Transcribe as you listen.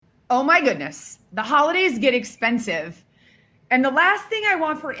Oh my goodness, the holidays get expensive. And the last thing I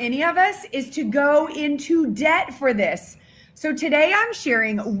want for any of us is to go into debt for this. So today I'm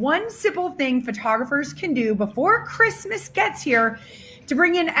sharing one simple thing photographers can do before Christmas gets here to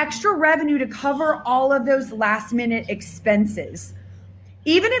bring in extra revenue to cover all of those last minute expenses.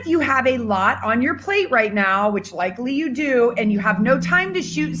 Even if you have a lot on your plate right now, which likely you do, and you have no time to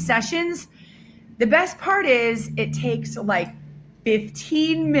shoot sessions, the best part is it takes like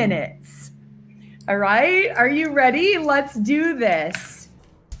 15 minutes. All right, are you ready? Let's do this.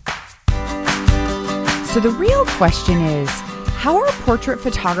 So the real question is, how are portrait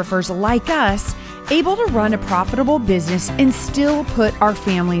photographers like us able to run a profitable business and still put our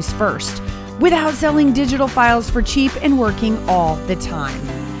families first without selling digital files for cheap and working all the time?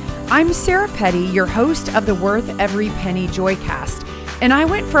 I'm Sarah Petty, your host of the Worth Every Penny Joycast, and I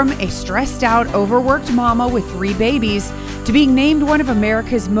went from a stressed out, overworked mama with 3 babies to being named one of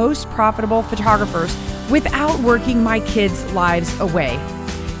America's most profitable photographers without working my kids' lives away.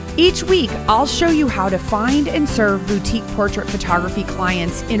 Each week, I'll show you how to find and serve boutique portrait photography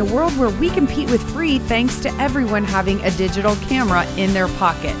clients in a world where we compete with free thanks to everyone having a digital camera in their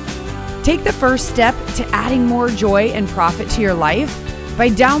pocket. Take the first step to adding more joy and profit to your life by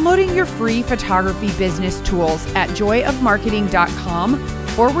downloading your free photography business tools at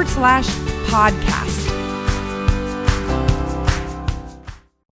joyofmarketing.com/podcast.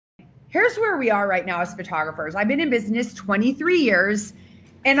 Here's where we are right now as photographers. I've been in business 23 years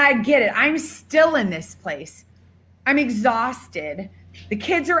and I get it. I'm still in this place. I'm exhausted. The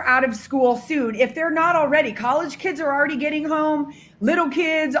kids are out of school soon. If they're not already, college kids are already getting home, little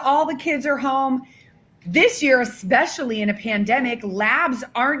kids, all the kids are home. This year, especially in a pandemic, labs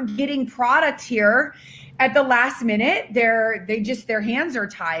aren't getting product here at the last minute. Their hands are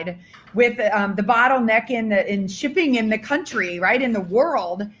tied with the bottleneck in shipping in the country, right, in the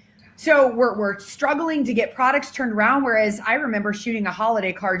world. So we're struggling to get products turned around. Whereas I remember shooting a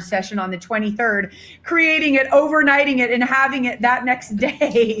holiday card session on the 23rd, creating it, overnighting it, and having it that next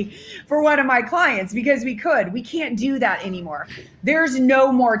day for one of my clients because we could. We can't do that anymore. There's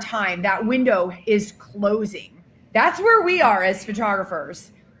no more time. That window is closing. That's where we are as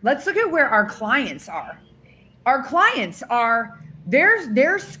photographers. Let's look at where our clients are. Our clients are,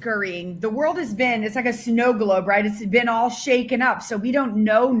 they're scurrying. The world has been, it's like a snow globe, right? It's been all shaken up. So we don't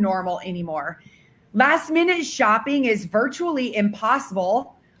know normal anymore. Last minute shopping is virtually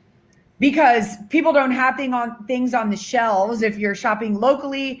impossible because people don't have things on the shelves. If you're shopping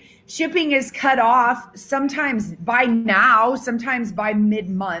locally, shipping is cut off sometimes by now, sometimes by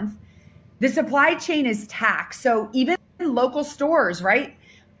mid-month. The supply chain is taxed. So even local stores, right?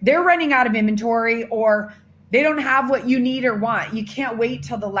 They're running out of inventory or they don't have what you need or want. You can't wait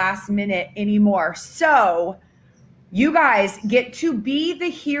till the last minute anymore. So you guys get to be the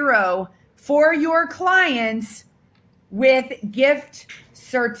hero for your clients with gift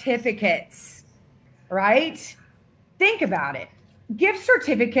certificates, right? Think about it. Gift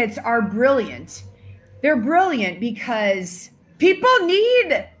certificates are brilliant. They're brilliant because people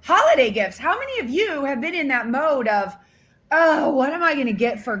need holiday gifts. How many of you have been in that mode of, oh, what am I going to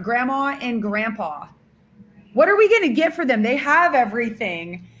get for grandma and grandpa? What are we going to get for them? They have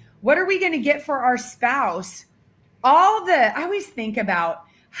everything. What are we going to get for our spouse? I always think about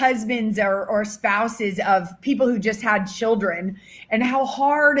husbands or spouses of people who just had children and how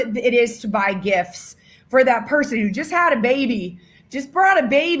hard it is to buy gifts for that person who just had a baby, just brought a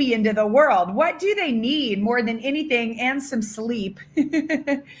baby into the world. What do they need more than anything and some sleep?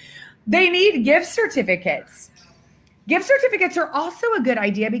 They need gift certificates. Gift certificates are also a good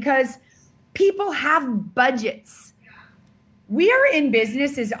idea because people have budgets. We are in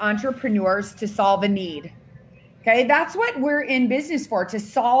business as entrepreneurs to solve a need. Okay, that's what we're in business for, to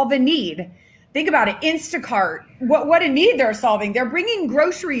solve a need. Think about it, Instacart, what a need they're solving. They're bringing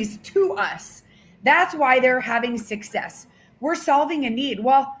groceries to us. That's why they're having success. We're solving a need.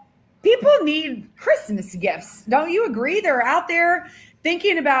 Well, people need Christmas gifts. Don't you agree? They're out there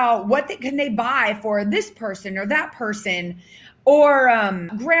thinking about can they buy for this person or that person. Or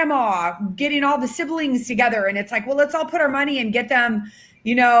grandma getting all the siblings together. And it's like, well, let's all put our money and get them,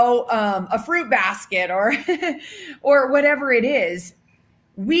 a fruit basket or, or whatever it is.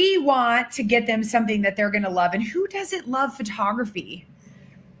 We want to get them something that they're going to love. And who doesn't love photography?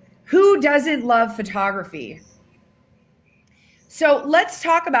 Who doesn't love photography? So let's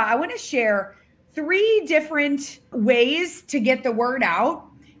talk about, I want to share 3 different ways to get the word out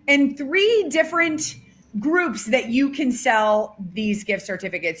and 3 different groups that you can sell these gift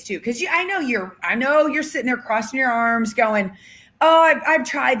certificates to. Because I know you're sitting there crossing your arms going, oh, I've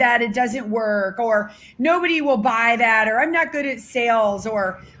tried that, it doesn't work, or nobody will buy that, or I'm not good at sales,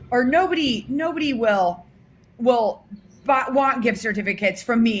 or or nobody will want gift certificates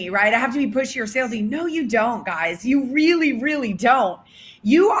from me, right? I have to be pushy or salesy. No, you don't, guys. You really, really don't.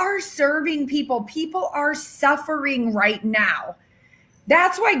 You are serving people. People are suffering right now.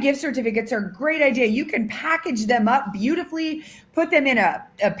 That's why gift certificates are a great idea. You can package them up beautifully, put them in a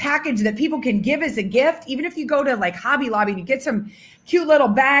package that people can give as a gift. Even if you go to like Hobby Lobby and you get some cute little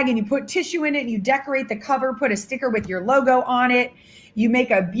bag and you put tissue in it and you decorate the cover, put a sticker with your logo on it. You make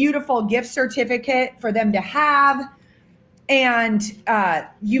a beautiful gift certificate for them to have. And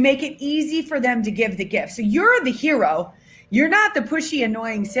you make it easy for them to give the gift. So you're the hero. You're not the pushy,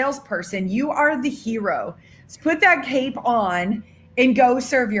 annoying salesperson. You are the hero. So put that cape on and go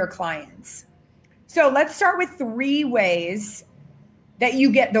serve your clients. So let's start with 3 ways that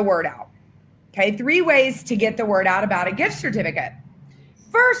you get the word out. Okay, 3 ways to get the word out about a gift certificate.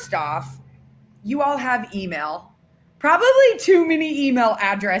 First off, you all have email. Probably too many email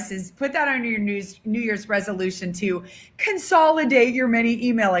addresses. Put that on your New Year's resolution to consolidate your many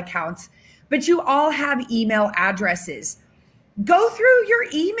email accounts. But you all have email addresses. Go through your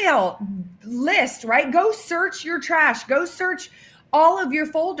email list, right? Go search your trash. Go search all of your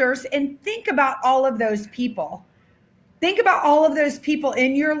folders and think about all of those people. Think about all of those people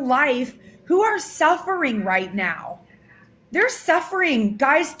in your life who are suffering right now. They're suffering.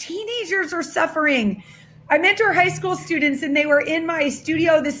 Guys, teenagers are suffering. I mentor high school students and they were in my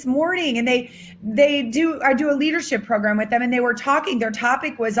studio this morning and I do a leadership program with them and they were talking, their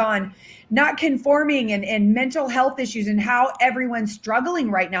topic was on not conforming and mental health issues and how everyone's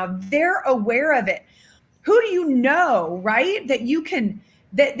struggling right now. They're aware of it. Who do you know, right? That you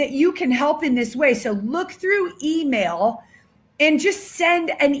can help in this way. So look through email and just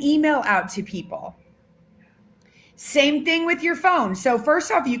send an email out to people. Same thing with your phone. So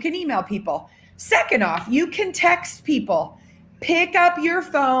first off, you can email people. Second off, you can text people. Pick up your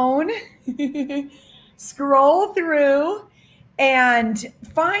phone, scroll through, and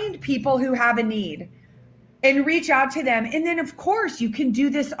find people who have a need and reach out to them. And then, of course, you can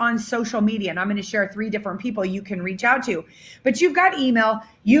do this on social media. And I'm going to share 3 different people you can reach out to. But you've got email,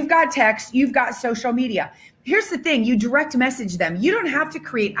 you've got text, you've got social media. Here's the thing. You direct message them. You don't have to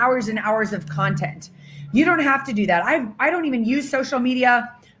create hours and hours of content. You don't have to do that. I don't even use social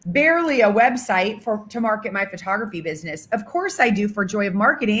media. Barely a website to market my photography business. Of course I do for Joy of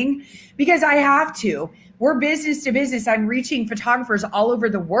Marketing because I have to. We're business to business. I'm reaching photographers all over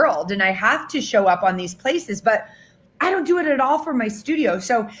the world and I have to show up on these places, but I don't do it at all for my studio.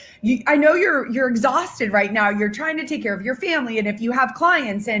 So I know you're exhausted right now. You're trying to take care of your family and if you have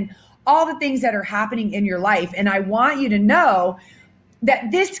clients and all the things that are happening in your life. And I want you to know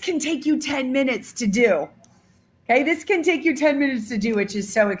that this can take you 10 minutes to do. Okay, this can take you 10 minutes to do, which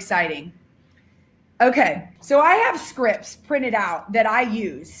is so exciting. Okay, so I have scripts printed out that I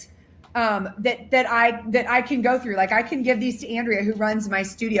use that I can go through. Like I can give these to Andrea who runs my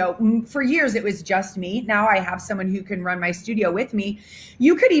studio. For years it was just me. Now I have someone who can run my studio with me.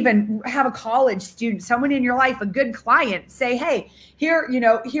 You could even have a college student, someone in your life, a good client, say, hey, here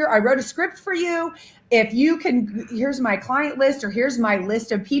I wrote a script for you. If you can, here's my client list or here's my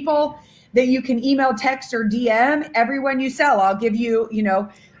list of people that you can email, text, or DM. Everyone you sell, I'll give you,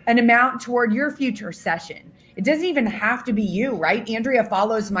 an amount toward your future session. It doesn't even have to be you, right? Andrea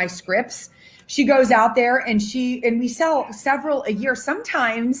follows my scripts. She goes out there and we sell several a year.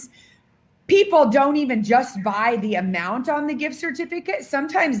 Sometimes people don't even just buy the amount on the gift certificate.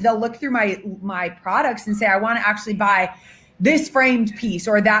 Sometimes they'll look through my products and say, I want to actually buy this framed piece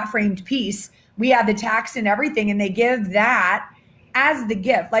or that framed piece. We have the tax and everything, and they give that as the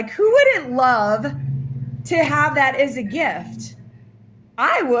gift. Like, who wouldn't love to have that as a gift?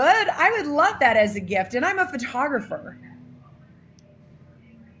 I would love that as a gift. And I'm a photographer.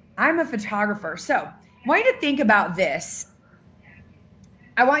 So I want you to think about this.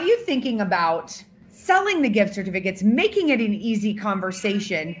 I want you thinking about selling the gift certificates, making it an easy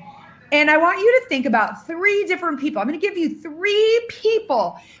conversation. And I want you to think about 3 different people. I'm going to give you 3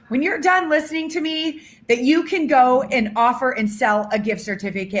 people when you're done listening to me that you can go and offer and sell a gift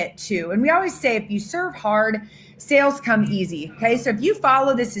certificate to. And we always say, if you serve hard, sales come easy. Okay. So if you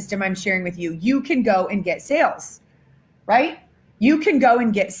follow the system I'm sharing with you, you can go and get sales, right? You can go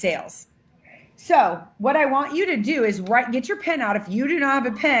and get sales. So what I want you to do is get your pen out. If you do not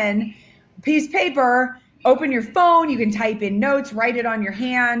have a pen, piece of paper, open your phone. You can type in notes, write it on your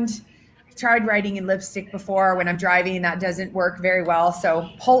hand. Tried writing in lipstick before when I'm driving. That doesn't work very well. So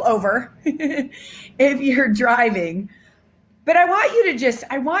pull over if you're driving. But I want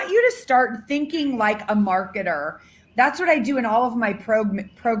you to start thinking like a marketer. That's what I do in all of my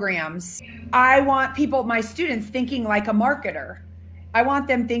programs. I want my students thinking like a marketer. I want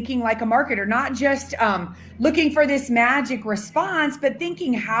them thinking like a marketer, not just looking for this magic response, but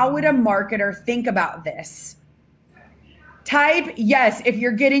thinking, how would a marketer think about this? Type yes if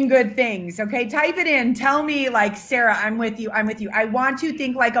you're getting good things. Okay, type it in. Tell me, like, Sarah, I'm with you. I'm with you. I want to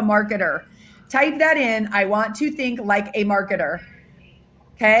think like a marketer. Type that in. I want to think like a marketer.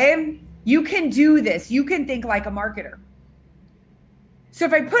 Okay, you can do this. You can think like a marketer. So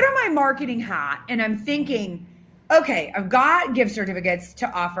if I put on my marketing hat and I'm thinking, okay, I've got gift certificates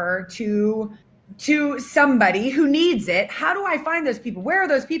to offer to somebody who needs it. How do I find those people? Where are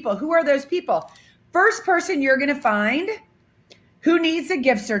those people? Who are those people? First person you're going to find who needs a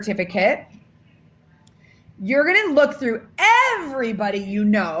gift certificate, you're going to look through everybody you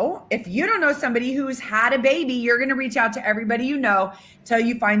know. If you don't know somebody who's had a baby, you're going to reach out to everybody you know till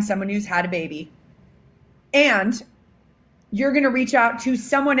you find someone who's had a baby. And you're going to reach out to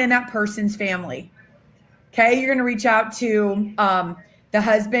someone in that person's family. Okay, you're going to reach out to the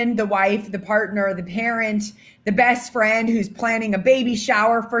husband, the wife, the partner, the parent, the best friend who's planning a baby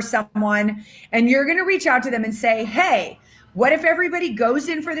shower for someone. And you're going to reach out to them and say, hey, what if everybody goes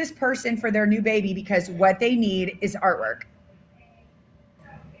in for this person for their new baby because what they need is artwork?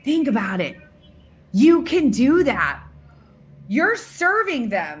 Think about it. You can do that. You're serving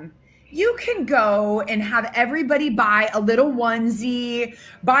them. You can go and have everybody buy a little onesie,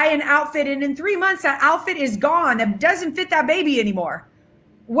 buy an outfit, and in 3 months, that outfit is gone. It doesn't fit that baby anymore.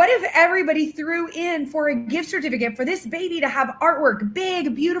 What if everybody threw in for a gift certificate for this baby to have artwork,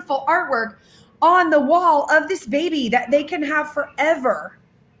 big, beautiful artwork on the wall of this baby that they can have forever?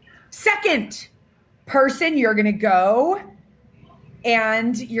 Second person you're going to go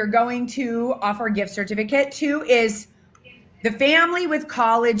and you're going to offer a gift certificate to is the family with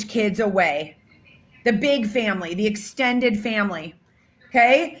college kids away, the big family, the extended family,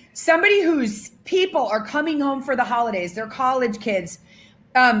 okay? Somebody whose people are coming home for the holidays, they're college kids.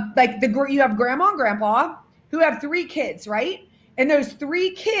 You have grandma and grandpa who have 3 kids, right? And those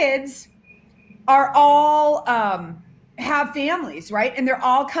 3 kids are all have families, right? And they're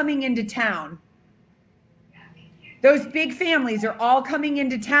all coming into town. Those big families are all coming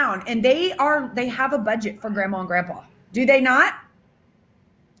into town, and they have a budget for grandma and grandpa. Do they not?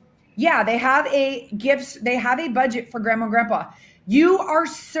 Yeah, they have a budget for grandma and grandpa. You are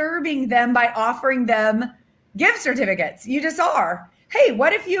serving them by offering them gift certificates. You just are. Hey,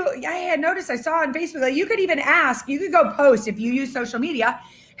 what if I had noticed, I saw on Facebook, that you could even ask, you could go post if you use social media,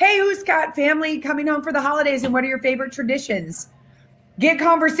 hey, who's got family coming home for the holidays and what are your favorite traditions? Get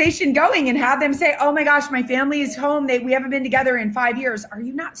conversation going and have them say, oh my gosh, my family is home. We haven't been together in 5 years. Are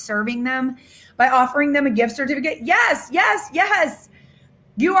you not serving them by offering them a gift certificate? Yes, yes, yes.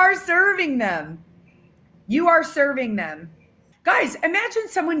 You are serving them. You are serving them. Guys, imagine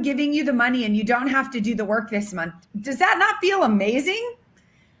someone giving you the money and you don't have to do the work this month. Does that not feel amazing?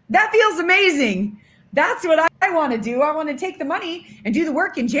 That feels amazing. That's what I want to do. I want to take the money and do the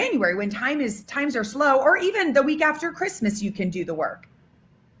work in January when times are slow, or even the week after Christmas, you can do the work.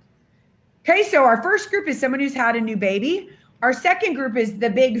 Okay, so our first group is someone who's had a new baby. Our second group is the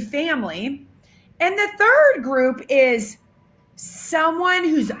big family. And the third group is someone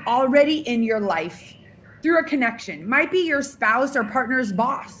who's already in your life through a connection. Might be your spouse or partner's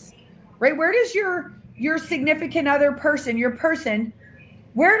boss, right? Where does your significant other person, your person,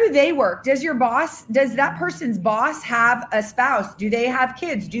 where do they work? Does that person's boss have a spouse? Do they have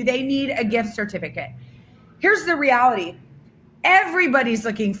kids? Do they need a gift certificate? Here's the reality. Everybody's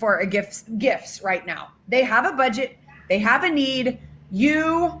looking for gifts right now. They have a budget. They have a need.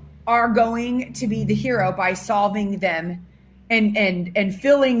 You are going to be the hero by solving them and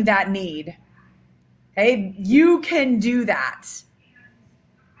filling that need. Okay, you can do that.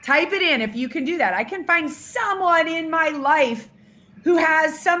 Type it in if you can do that. I can find someone in my life who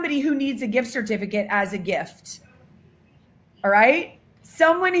has somebody who needs a gift certificate as a gift. All right?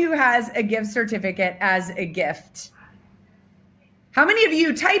 Someone who has a gift certificate as a gift. How many of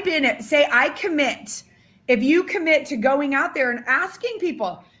you type in it, say, I commit. If you commit to going out there and asking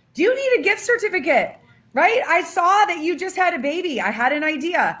people, do you need a gift certificate? Right? I saw that you just had a baby. I had an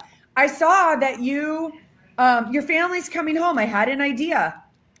idea. I saw that your family's coming home. I had an idea.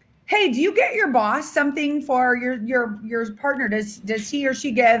 Hey, do you get your boss something for your partner? Does he or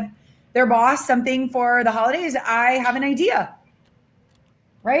she give their boss something for the holidays? I have an idea.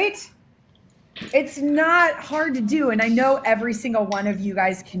 Right? It's not hard to do, and I know every single one of you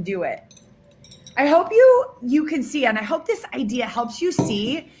guys can do it. I hope you can see, and I hope this idea helps you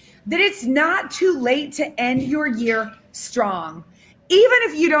see that it's not too late to end your year strong. Even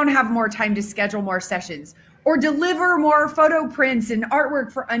if you don't have more time to schedule more sessions or deliver more photo prints and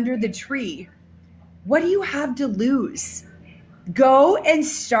artwork for under the tree, what do you have to lose? Go and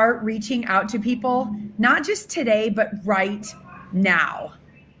start reaching out to people, not just today, but right now.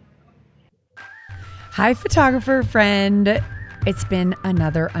 Hi, photographer friend. It's been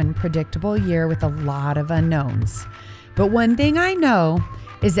another unpredictable year with a lot of unknowns. But one thing I know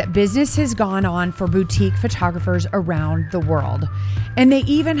is that business has gone on for boutique photographers around the world. And they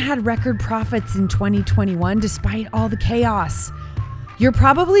even had record profits in 2021 despite all the chaos. You're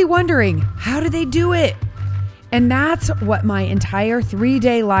probably wondering, how do they do it? And that's what my entire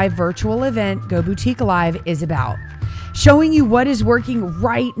 3-day live virtual event, Go Boutique Live, is about. Showing you what is working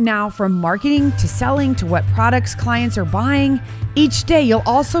right now, from marketing to selling to what products clients are buying. Each day, you'll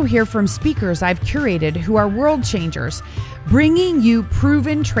also hear from speakers I've curated who are world changers, bringing you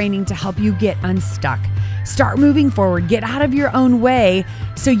proven training to help you get unstuck, start moving forward, get out of your own way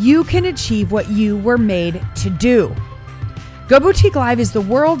so you can achieve what you were made to do. Go Boutique Live is the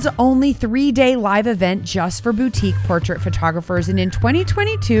world's only 3-day live event just for boutique portrait photographers. And in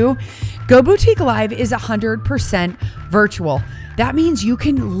 2022, Go Boutique Live is 100% virtual. That means you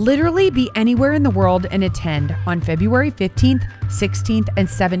can literally be anywhere in the world and attend on February 15th, 16th, and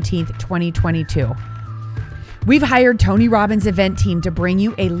 17th, 2022. We've hired Tony Robbins' event team to bring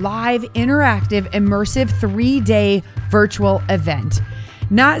you a live, interactive, immersive 3-day virtual event.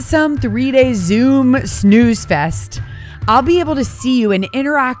 Not some 3-day Zoom snooze fest. I'll be able to see you and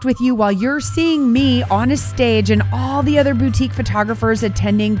interact with you while you're seeing me on a stage, and all the other boutique photographers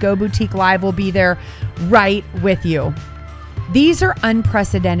attending Go Boutique Live will be there right with you. These are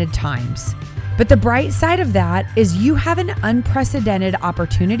unprecedented times, but the bright side of that is you have an unprecedented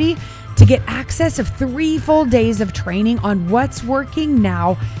opportunity to get access of 3 full days of training on what's working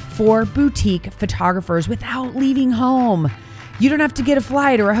now for boutique photographers without leaving home. You don't have to get a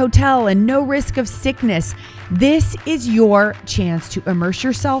flight or a hotel, and no risk of sickness. This is your chance to immerse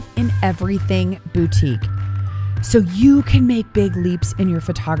yourself in everything boutique, so you can make big leaps in your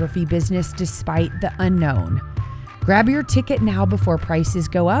photography business despite the unknown. Grab your ticket now before prices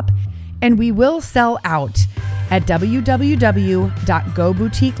go up, and we will sell out at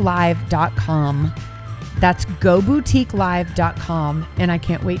www.goboutiquelive.com. That's goboutiquelive.com, and I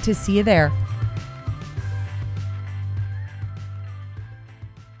can't wait to see you there.